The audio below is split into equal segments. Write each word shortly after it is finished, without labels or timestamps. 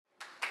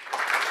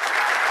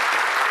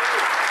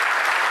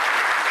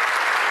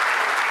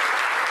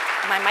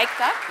Am I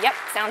mic'd up? Yep,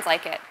 sounds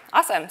like it.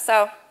 Awesome.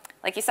 So,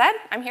 like you said,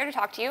 I'm here to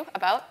talk to you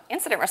about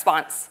incident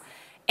response.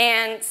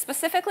 And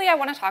specifically, I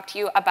want to talk to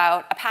you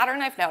about a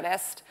pattern I've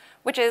noticed,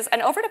 which is an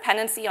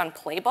overdependency on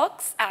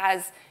playbooks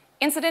as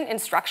incident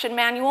instruction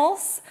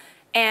manuals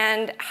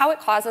and how it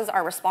causes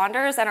our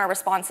responders and our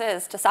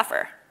responses to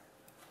suffer.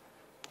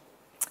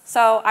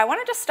 So I want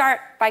to just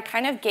start by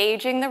kind of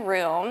gauging the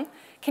room.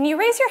 Can you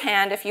raise your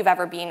hand if you've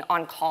ever been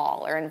on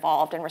call or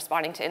involved in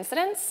responding to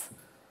incidents?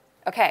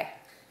 OK.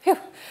 Phew.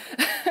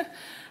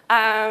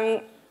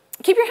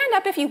 Keep your hand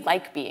up if you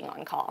like being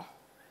on call.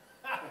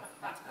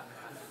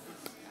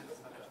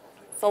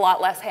 It's a lot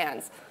less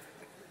hands.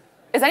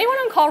 Is anyone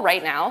on call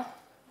right now?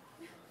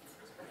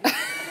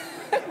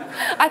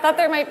 I thought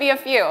there might be a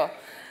few.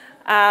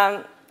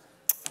 I've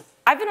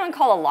been on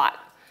call a lot.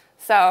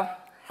 So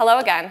hello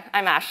again,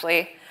 I'm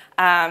Ashley.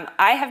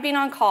 I have been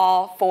on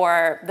call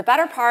for the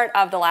better part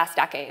of the last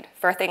decade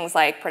for things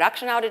like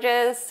production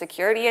outages,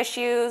 security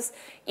issues,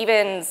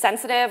 even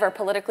sensitive or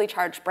politically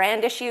charged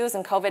brand issues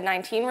and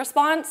COVID-19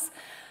 response.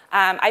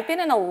 I've been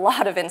in a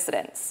lot of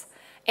incidents.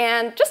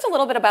 And just a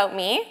little bit about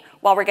me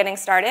while we're getting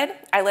started.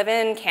 I live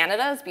in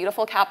Canada's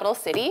beautiful capital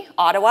city,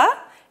 Ottawa.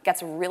 It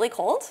gets really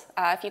cold.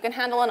 If you can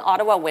handle an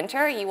Ottawa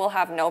winter, you will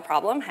have no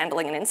problem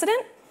handling an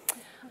incident.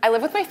 I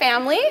live with my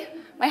family,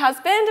 my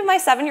husband and my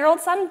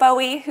 7-year-old son,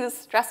 Bowie,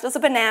 who's dressed as a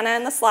banana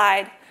in the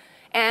slide.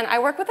 And I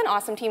work with an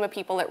awesome team of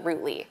people at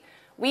Rootly.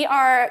 We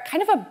are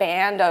kind of a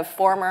band of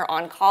former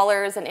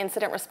on-callers and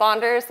incident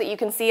responders that you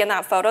can see in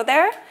that photo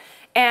there.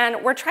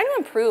 And we're trying to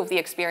improve the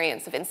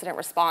experience of incident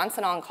response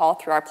and on-call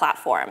through our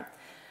platform.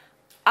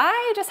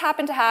 I just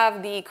happen to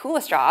have the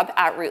coolest job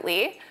at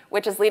Rootly,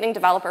 which is leading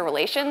developer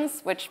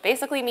relations, which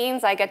basically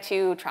means I get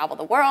to travel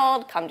the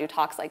world, come do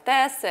talks like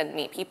this, and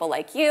meet people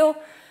like you.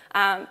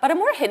 But a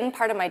more hidden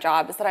part of my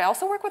job is that I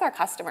also work with our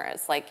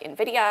customers, like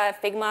NVIDIA,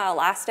 Figma,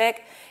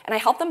 Elastic, and I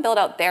help them build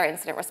out their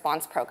incident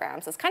response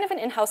programs as kind of an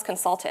in-house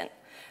consultant.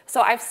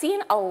 So I've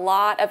seen a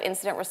lot of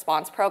incident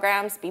response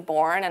programs be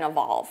born and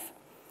evolve.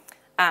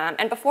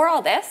 And before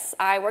all this,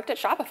 I worked at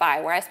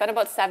Shopify, where I spent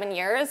about 7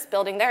 years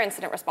building their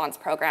incident response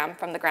program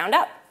from the ground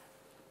up.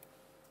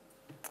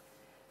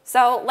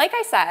 So like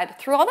I said,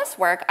 through all this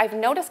work, I've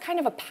noticed kind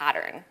of a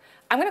pattern.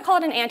 I'm going to call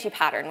it an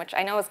anti-pattern, which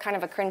I know is kind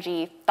of a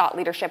cringy thought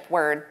leadership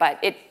word, but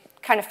it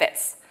kind of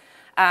fits.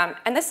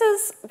 And this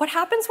is what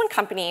happens when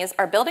companies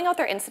are building out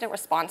their incident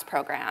response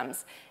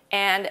programs,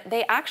 and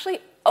they actually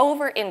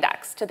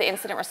over-index to the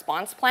incident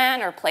response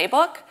plan or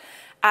playbook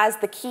as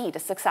the key to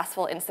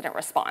successful incident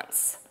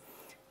response.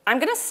 I'm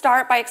going to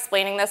start by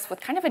explaining this with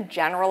kind of a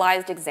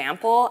generalized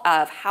example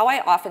of how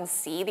I often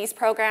see these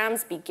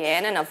programs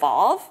begin and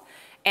evolve,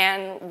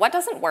 and what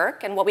doesn't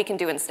work and what we can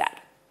do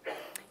instead.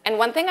 And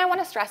one thing I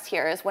want to stress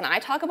here is when I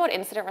talk about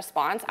incident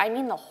response, I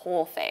mean the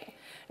whole thing.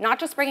 Not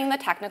just bringing the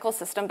technical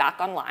system back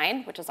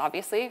online, which is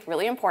obviously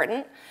really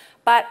important,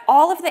 but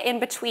all of the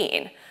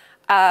in-between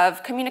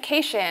of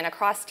communication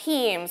across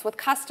teams, with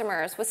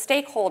customers, with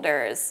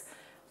stakeholders,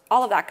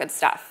 all of that good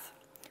stuff.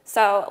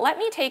 So let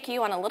me take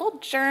you on a little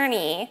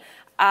journey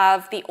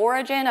of the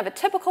origin of a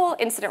typical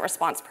incident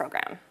response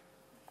program.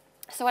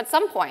 So at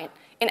some point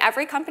in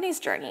every company's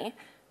journey,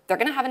 they're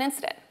going to have an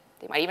incident.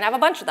 They might even have a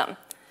bunch of them.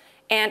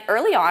 And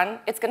early on,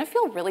 it's going to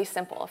feel really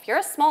simple. If you're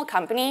a small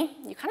company,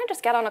 you kind of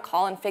just get on a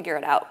call and figure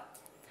it out.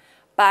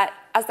 But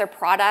as their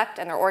product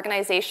and their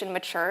organization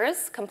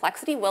matures,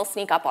 complexity will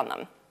sneak up on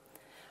them.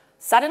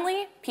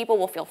 Suddenly, people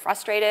will feel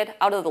frustrated,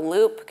 out of the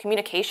loop,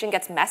 communication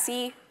gets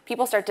messy,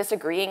 people start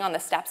disagreeing on the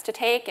steps to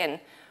take,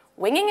 and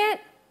winging it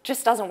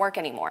just doesn't work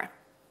anymore.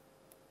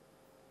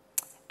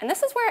 And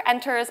this is where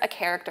enters a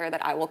character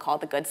that I will call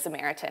the Good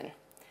Samaritan.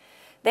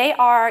 They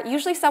are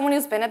usually someone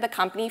who's been at the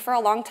company for a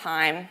long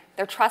time.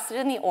 They're trusted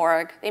in the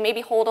org. They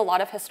maybe hold a lot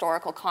of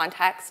historical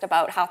context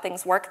about how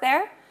things work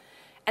there.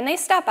 And they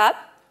step up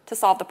to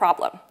solve the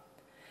problem.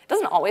 It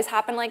doesn't always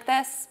happen like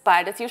this,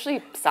 but it's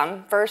usually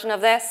some version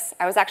of this.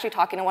 I was actually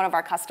talking to one of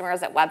our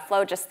customers at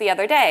Webflow just the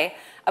other day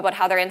about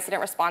how their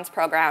incident response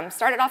program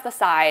started off the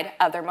side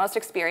of their most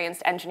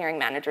experienced engineering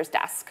manager's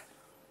desk.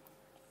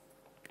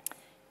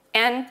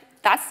 And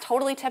that's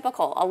totally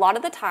typical. A lot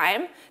of the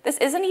time, this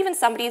isn't even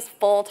somebody's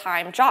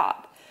full-time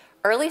job.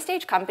 Early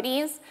stage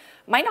companies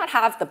might not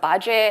have the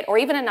budget or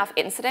even enough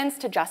incidents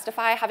to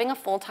justify having a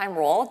full-time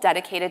role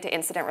dedicated to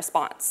incident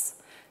response.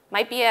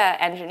 Might be an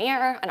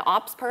engineer, an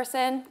ops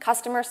person,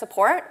 customer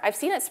support. I've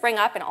seen it spring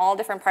up in all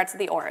different parts of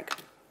the org.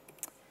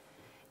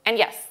 And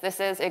yes, this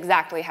is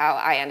exactly how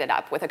I ended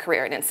up with a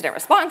career in incident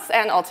response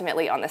and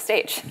ultimately on the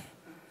stage.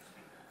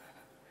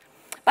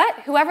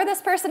 But whoever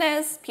this person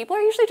is, people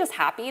are usually just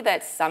happy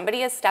that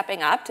somebody is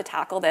stepping up to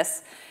tackle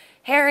this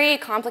hairy,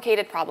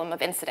 complicated problem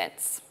of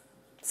incidents.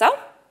 So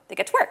they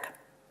get to work.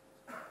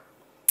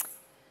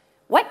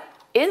 What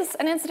is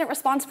an incident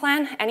response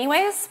plan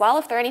anyways? Well,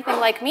 if they're anything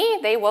like me,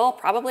 they will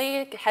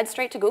probably head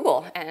straight to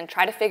Google and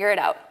try to figure it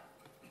out.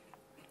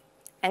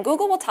 And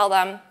Google will tell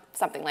them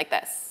something like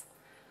this.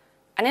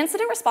 An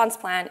incident response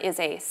plan is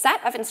a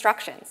set of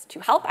instructions to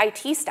help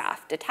IT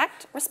staff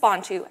detect,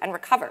 respond to, and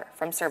recover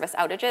from service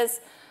outages,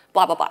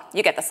 blah, blah, blah.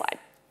 You get the slide.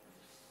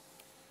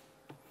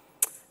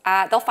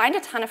 They'll find a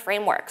ton of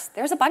frameworks.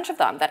 There's a bunch of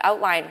them that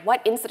outline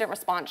what incident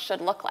response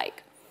should look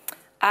like.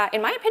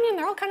 In my opinion,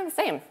 they're all kind of the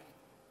same.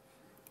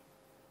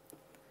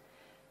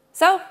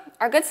 So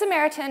our Good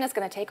Samaritan is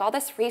going to take all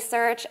this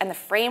research and the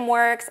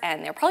frameworks,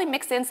 and they'll probably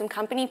mix in some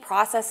company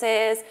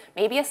processes,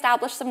 maybe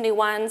establish some new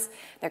ones.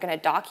 They're going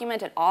to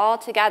document it all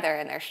together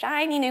in their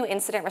shiny new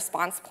incident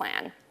response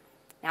plan.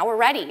 Now we're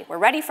ready. We're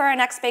ready for our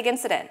next big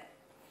incident.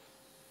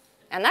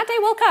 And that day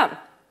will come,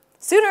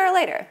 sooner or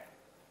later.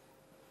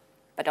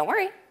 But don't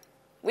worry,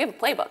 we have a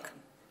playbook.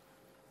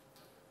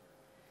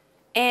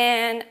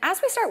 And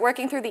as we start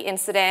working through the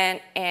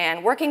incident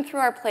and working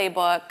through our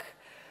playbook,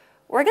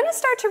 we're going to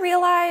start to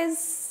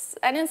realize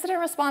an incident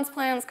response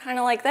plan is kind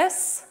of like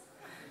this.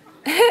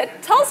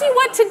 It tells you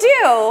what to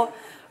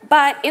do,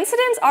 but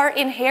incidents are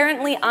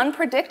inherently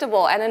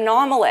unpredictable and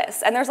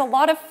anomalous, and there's a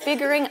lot of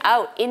figuring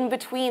out in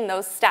between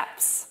those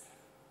steps.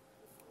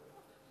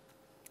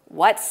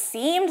 What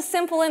seemed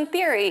simple in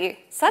theory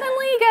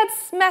suddenly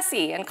gets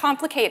messy and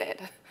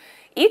complicated.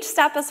 Each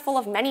step is full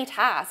of many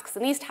tasks,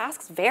 and these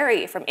tasks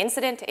vary from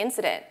incident to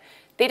incident.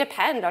 They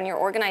depend on your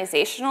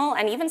organizational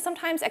and even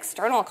sometimes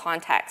external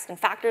context and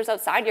factors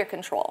outside your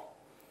control.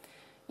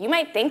 You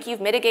might think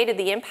you've mitigated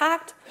the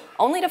impact,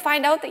 only to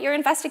find out that your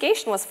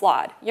investigation was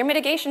flawed, your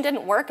mitigation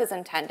didn't work as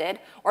intended,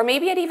 or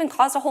maybe it even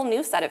caused a whole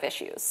new set of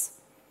issues.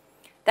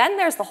 Then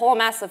there's the whole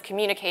mess of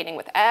communicating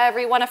with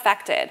everyone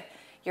affected,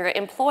 your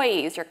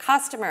employees, your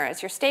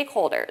customers, your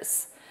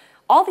stakeholders.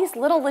 All these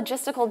little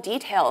logistical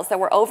details that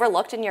were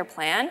overlooked in your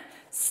plan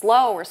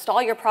slow or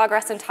stall your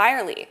progress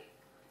entirely.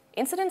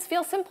 Incidents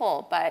feel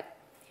simple, but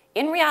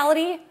in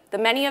reality, the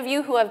many of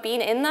you who have been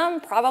in them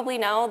probably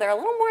know they're a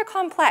little more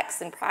complex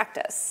in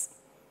practice.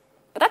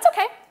 But that's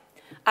okay.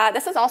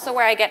 This is also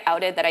where I get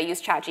outed that I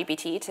use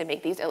ChatGPT to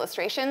make these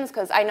illustrations,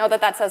 because I know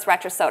that that says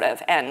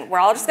retrospective, and we're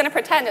all just going to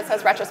pretend it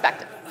says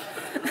retrospective.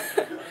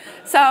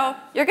 So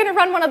you're going to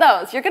run one of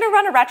those. You're going to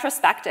run a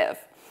retrospective.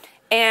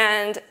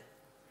 And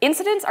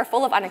incidents are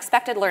full of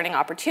unexpected learning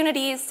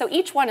opportunities, so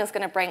each one is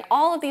going to bring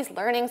all of these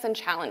learnings and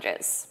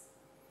challenges.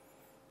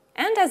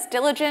 And as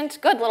diligent,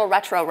 good little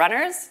retro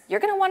runners, you're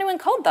going to want to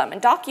encode them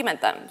and document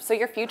them so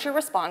your future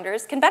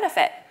responders can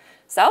benefit.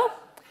 So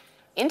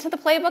into the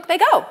playbook they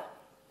go.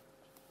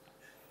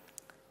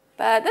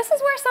 But this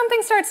is where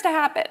something starts to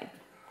happen.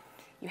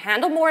 You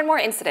handle more and more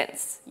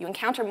incidents. You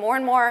encounter more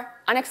and more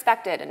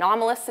unexpected,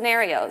 anomalous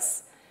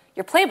scenarios.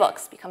 Your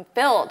playbooks become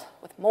filled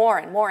with more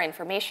and more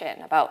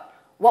information about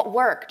what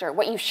worked or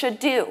what you should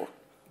do.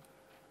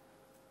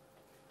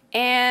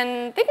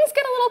 And things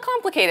get a little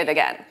complicated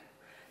again.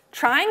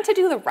 Trying to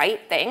do the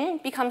right thing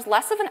becomes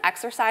less of an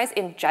exercise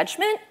in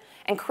judgment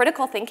and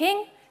critical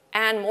thinking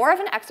and more of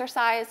an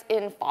exercise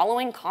in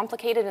following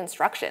complicated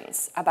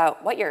instructions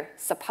about what you're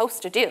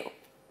supposed to do.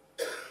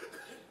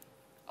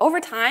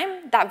 Over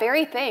time, that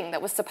very thing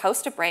that was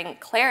supposed to bring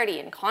clarity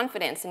and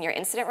confidence in your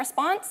incident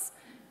response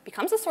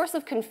becomes a source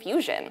of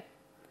confusion.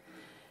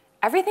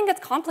 Everything gets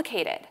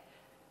complicated.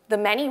 The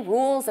many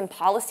rules and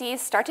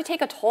policies start to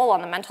take a toll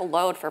on the mental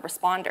load for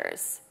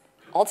responders.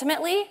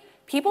 Ultimately,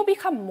 people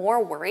become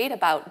more worried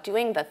about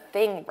doing the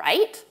thing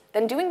right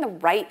than doing the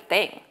right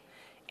thing.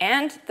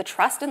 And the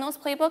trust in those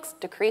playbooks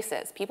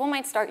decreases. People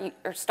might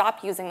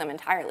stop using them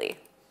entirely.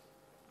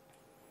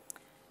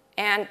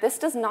 And this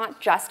does not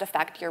just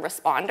affect your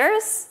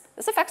responders,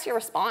 this affects your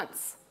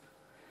response.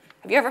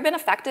 Have you ever been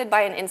affected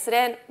by an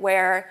incident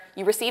where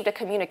you received a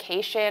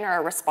communication or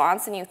a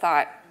response and you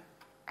thought,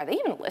 are they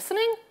even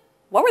listening?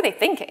 What were they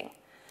thinking?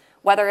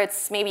 Whether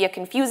it's maybe a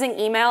confusing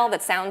email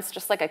that sounds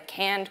just like a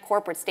canned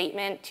corporate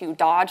statement to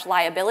dodge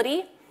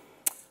liability,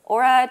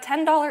 or a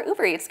 $10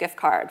 Uber Eats gift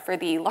card for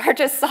the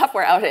largest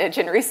software outage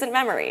in recent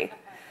memory.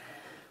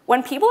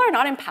 When people are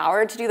not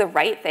empowered to do the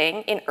right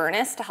thing in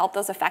earnest to help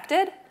those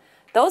affected,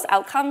 those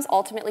outcomes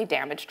ultimately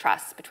damage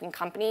trust between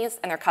companies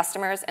and their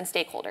customers and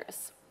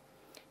stakeholders.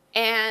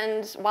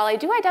 And while I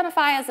do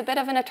identify as a bit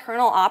of an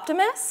eternal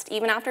optimist,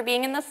 even after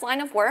being in this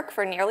line of work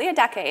for nearly a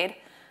decade,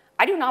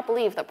 I do not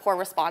believe that poor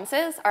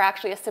responses are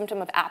actually a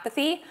symptom of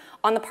apathy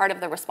on the part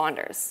of the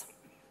responders.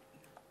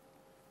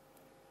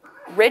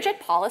 Rigid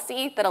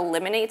policy that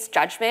eliminates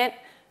judgment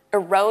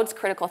erodes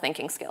critical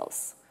thinking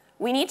skills.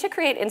 We need to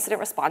create incident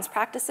response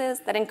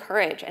practices that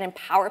encourage and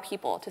empower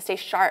people to stay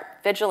sharp,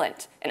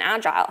 vigilant, and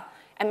agile,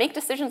 and make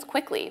decisions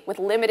quickly with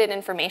limited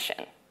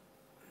information.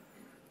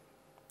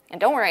 And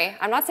don't worry,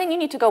 I'm not saying you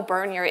need to go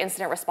burn your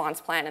incident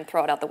response plan and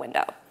throw it out the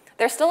window.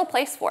 There's still a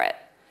place for it.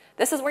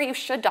 This is where you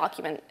should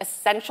document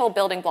essential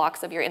building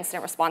blocks of your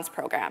incident response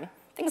program.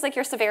 Things like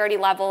your severity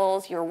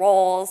levels, your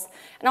roles,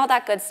 and all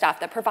that good stuff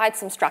that provides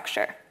some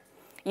structure.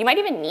 You might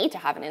even need to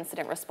have an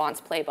incident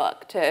response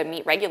playbook to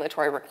meet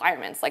regulatory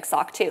requirements like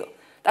SOC 2.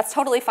 That's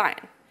totally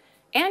fine.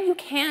 And you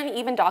can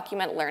even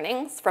document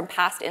learnings from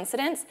past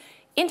incidents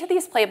into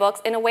these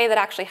playbooks in a way that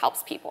actually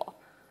helps people.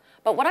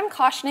 But what I'm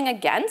cautioning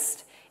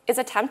against is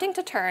attempting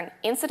to turn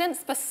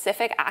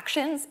incident-specific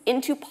actions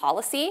into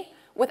policy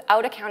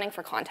without accounting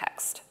for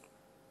context.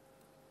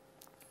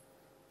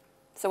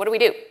 So what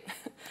do?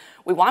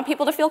 We want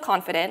people to feel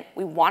confident.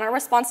 We want our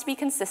response to be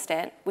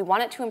consistent. We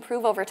want it to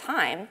improve over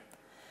time.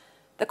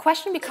 The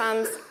question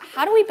becomes,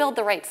 how do we build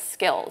the right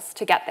skills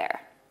to get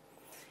there?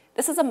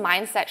 This is a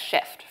mindset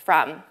shift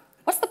from,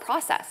 what's the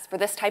process for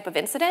this type of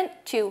incident,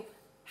 to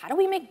how do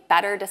we make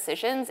better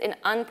decisions in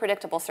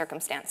unpredictable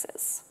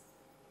circumstances?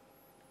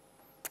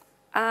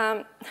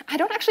 I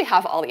don't actually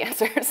have all the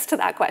answers to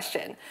that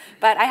question,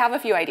 but I have a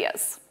few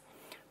ideas.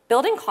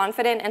 Building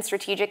confident and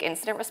strategic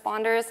incident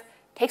responders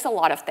takes a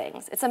lot of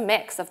things. It's a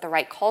mix of the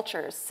right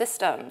cultures,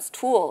 systems,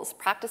 tools,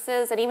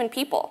 practices, and even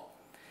people.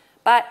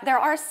 But there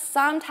are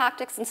some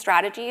tactics and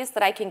strategies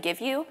that I can give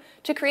you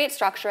to create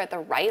structure at the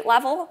right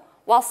level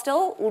while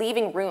still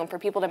leaving room for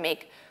people to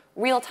make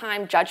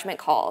real-time judgment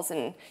calls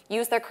and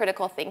use their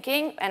critical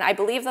thinking, and I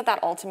believe that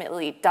that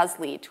ultimately does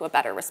lead to a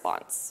better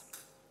response.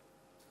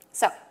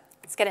 So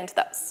let's get into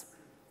those.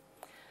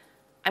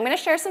 I'm going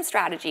to share some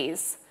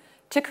strategies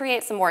to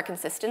create some more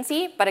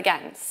consistency, but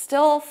again,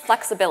 still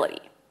flexibility.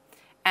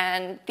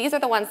 And these are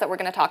the ones that we're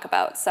going to talk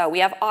about. So we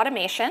have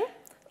automation,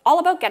 all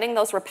about getting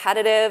those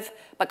repetitive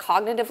but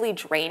cognitively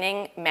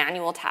draining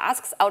manual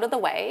tasks out of the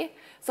way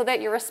so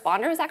that your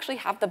responders actually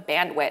have the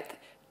bandwidth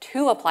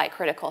to apply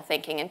critical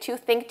thinking and to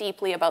think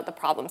deeply about the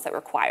problems that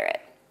require it.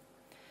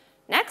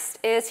 Next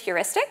is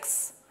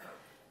heuristics.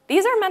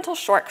 These are mental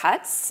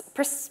shortcuts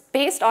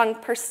based on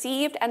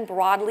perceived and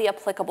broadly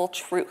applicable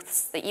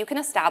truths that you can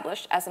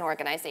establish as an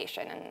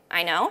organization. And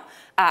I know,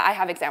 I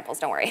have examples,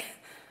 don't worry.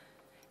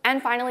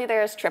 And finally,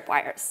 there's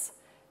tripwires.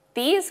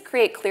 These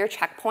create clear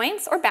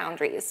checkpoints or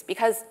boundaries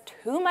because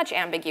too much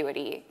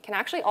ambiguity can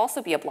actually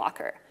also be a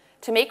blocker.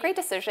 To make great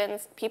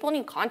decisions, people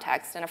need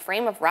context and a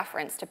frame of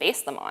reference to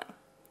base them on.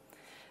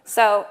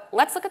 So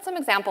let's look at some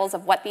examples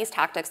of what these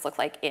tactics look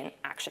like in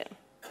action.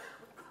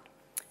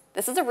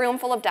 This is a room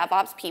full of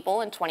DevOps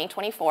people in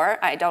 2024.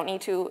 I don't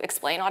need to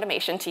explain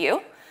automation to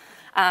you.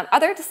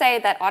 Other to say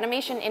that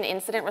automation in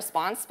incident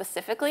response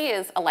specifically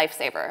is a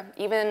lifesaver,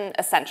 even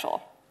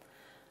essential.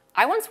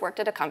 I once worked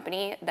at a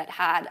company that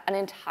had an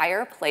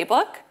entire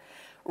playbook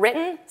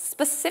written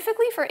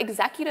specifically for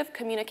executive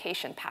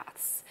communication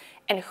paths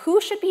and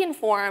who should be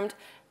informed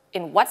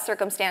in what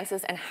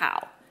circumstances and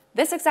how.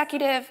 This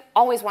executive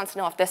always wants to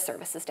know if this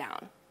service is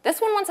down. This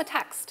one wants a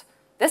text.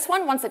 This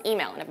one wants an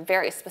email in a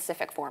very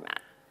specific format.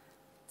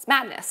 It's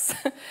madness.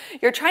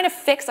 You're trying to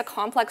fix a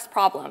complex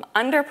problem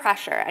under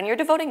pressure, and you're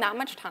devoting that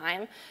much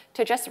time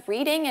to just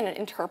reading and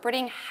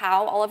interpreting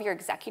how all of your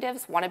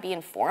executives want to be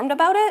informed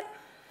about it.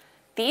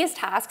 These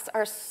tasks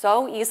are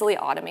so easily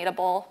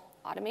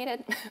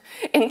automated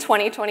in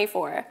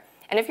 2024.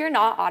 And if you're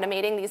not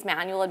automating these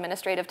manual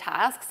administrative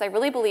tasks, I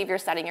really believe you're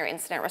setting your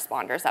incident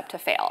responders up to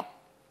fail.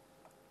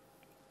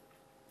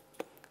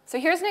 So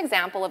here's an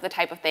example of the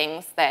type of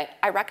things that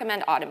I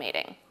recommend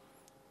automating.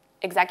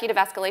 Executive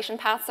escalation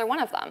paths are one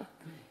of them.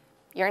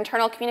 Your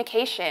internal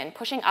communication,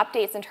 pushing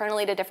updates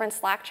internally to different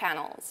Slack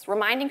channels,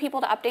 reminding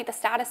people to update the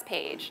status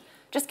page,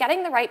 just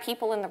getting the right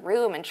people in the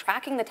room and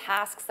tracking the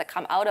tasks that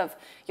come out of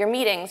your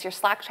meetings, your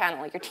Slack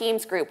channel, your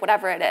Teams group,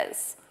 whatever it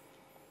is.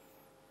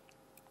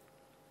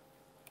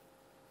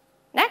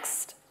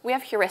 Next, we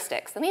have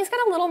heuristics, and these get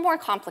a little more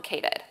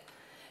complicated.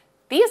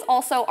 These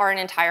also are an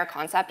entire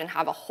concept and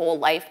have a whole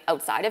life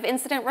outside of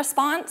incident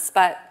response,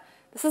 but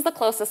this is the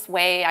closest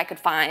way I could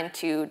find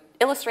to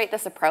illustrate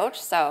this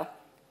approach, so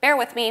bear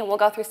with me, we'll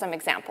go through some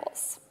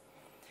examples.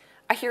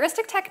 A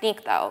heuristic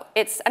technique, though,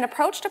 it's an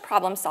approach to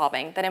problem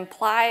solving that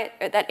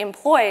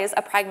employs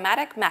a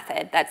pragmatic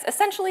method that's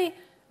essentially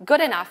good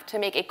enough to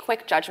make a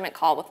quick judgment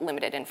call with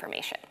limited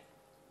information.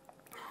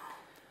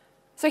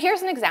 So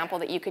here's an example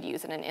that you could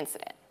use in an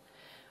incident.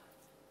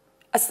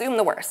 Assume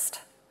the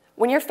worst.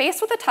 When you're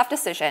faced with a tough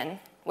decision,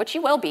 which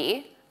you will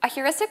be, a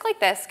heuristic like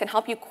this can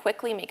help you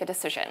quickly make a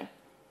decision.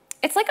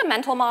 It's like a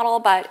mental model,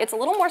 but it's a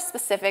little more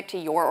specific to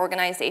your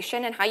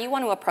organization and how you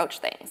want to approach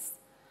things.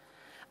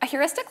 A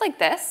heuristic like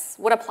this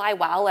would apply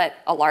well at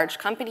a large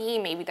company,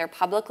 maybe they're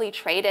publicly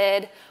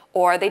traded,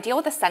 or they deal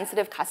with a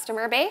sensitive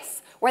customer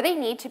base where they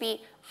need to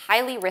be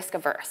highly risk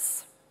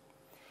averse.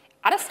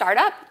 At a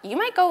startup, you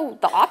might go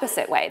the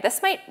opposite way.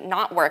 This might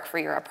not work for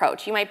your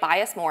approach. You might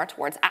bias more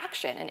towards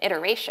action and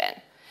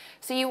iteration.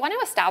 So you want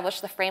to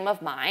establish the frame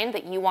of mind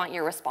that you want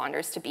your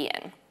responders to be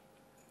in.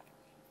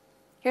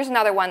 Here's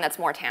another one that's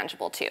more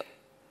tangible too.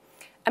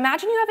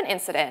 Imagine you have an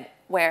incident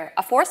where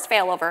a forced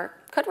failover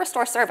could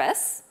restore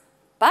service,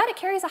 but it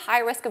carries a high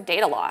risk of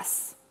data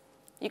loss.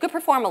 You could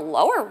perform a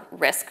lower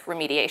risk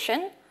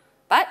remediation,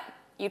 but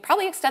you'd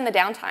probably extend the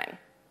downtime.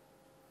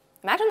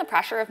 Imagine the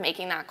pressure of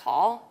making that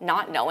call,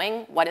 not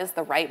knowing what is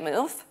the right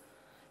move.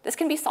 This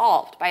can be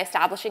solved by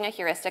establishing a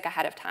heuristic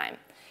ahead of time.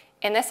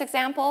 In this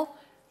example,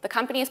 the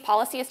company's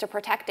policy is to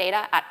protect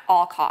data at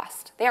all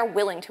costs. They are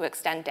willing to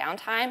extend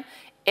downtime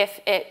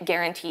if it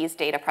guarantees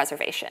data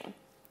preservation.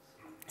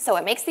 So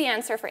it makes the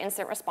answer for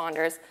incident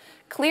responders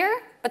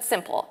clear but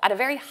simple at a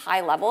very high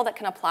level that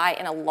can apply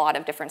in a lot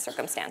of different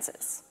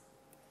circumstances.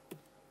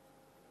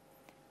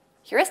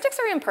 Heuristics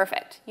are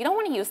imperfect. You don't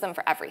want to use them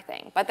for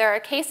everything, but there are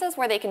cases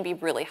where they can be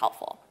really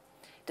helpful.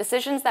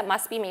 decisions that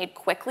must be made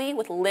quickly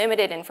with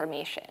limited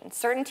information.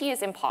 Certainty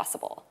is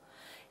impossible.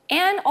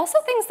 And also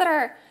things that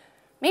are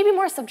maybe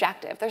more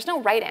subjective. There's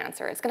no right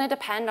answer. It's going to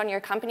depend on your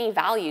company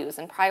values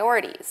and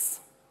priorities.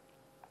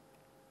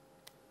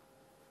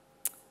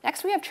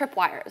 Next, we have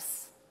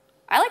tripwires.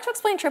 I like to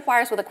explain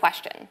tripwires with a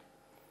question.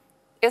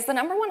 Is the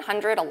number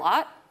 100 a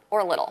lot or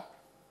a little?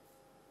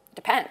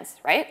 Depends,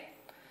 right?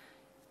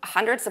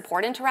 100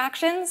 support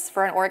interactions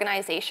for an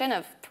organization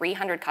of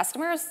 300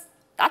 customers,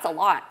 that's a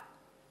lot.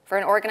 For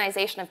an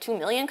organization of 2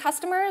 million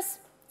customers,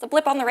 it's a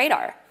blip on the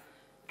radar.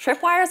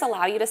 Tripwires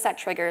allow you to set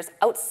triggers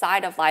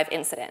outside of live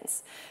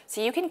incidents,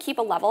 so you can keep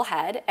a level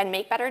head and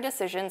make better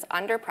decisions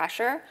under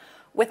pressure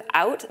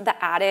without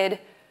the added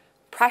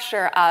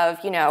pressure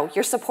of,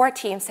 your support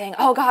team saying,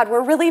 oh God,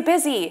 we're really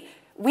busy.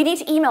 We need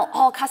to email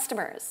all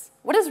customers.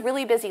 What does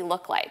really busy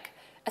look like?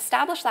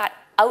 Establish that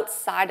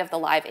outside of the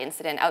live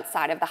incident,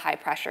 outside of the high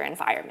pressure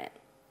environment.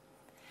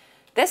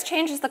 This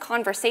changes the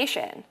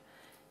conversation.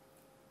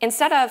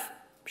 Instead of,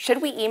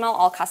 should we email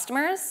all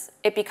customers?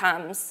 It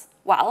becomes,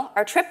 well,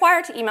 our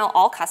tripwire to email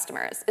all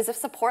customers is if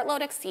support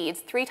load exceeds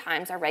 3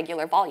 times our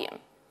regular volume.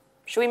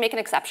 Should we make an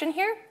exception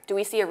here? Do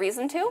we see a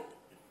reason to?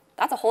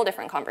 That's a whole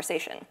different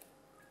conversation.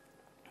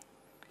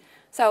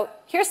 So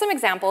here's some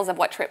examples of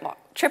what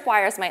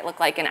tripwires might look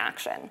like in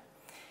action.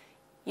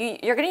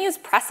 You're going to use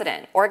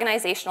precedent,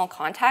 organizational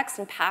context,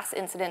 and past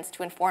incidents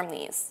to inform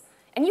these.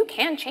 And you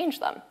can change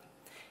them.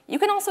 You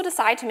can also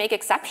decide to make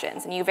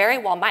exceptions, and you very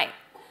well might.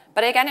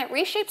 But again, it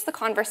reshapes the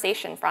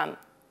conversation from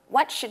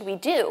what should we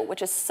do,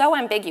 which is so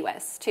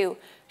ambiguous, to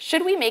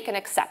should we make an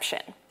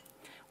exception?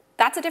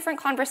 That's a different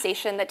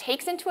conversation that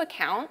takes into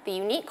account the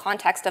unique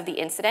context of the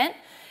incident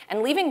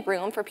and leaving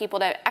room for people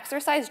to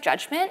exercise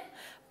judgment,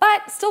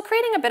 but still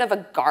creating a bit of a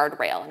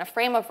guardrail and a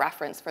frame of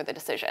reference for the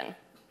decision.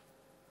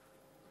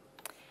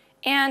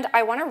 And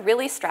I want to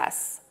really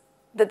stress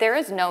that there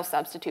is no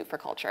substitute for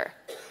culture.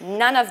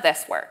 None of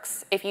this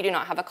works if you do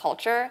not have a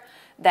culture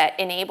that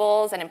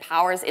enables and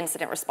empowers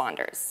incident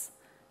responders.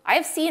 I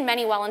have seen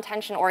many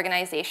well-intentioned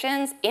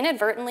organizations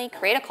inadvertently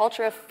create a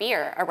culture of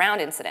fear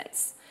around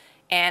incidents.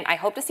 And I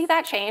hope to see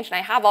that change, and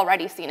I have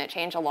already seen it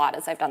change a lot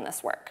as I've done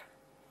this work.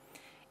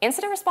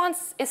 Incident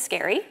response is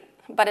scary,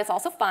 but it's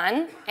also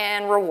fun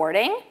and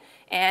rewarding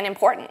and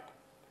important.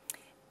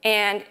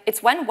 And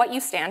it's when what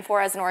you stand for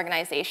as an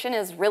organization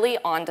is really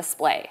on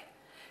display.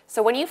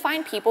 So when you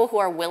find people who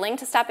are willing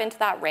to step into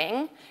that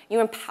ring, you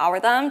empower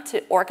them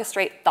to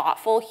orchestrate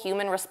thoughtful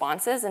human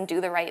responses and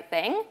do the right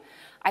thing,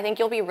 I think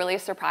you'll be really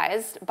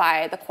surprised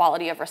by the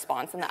quality of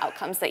response and the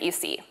outcomes that you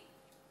see.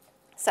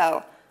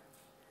 So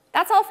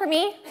that's all for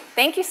me.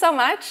 Thank you so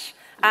much.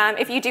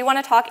 If you do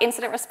want to talk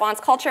incident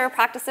response culture,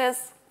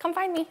 practices, come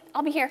find me.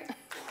 I'll be here.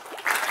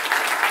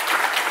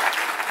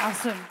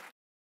 Awesome.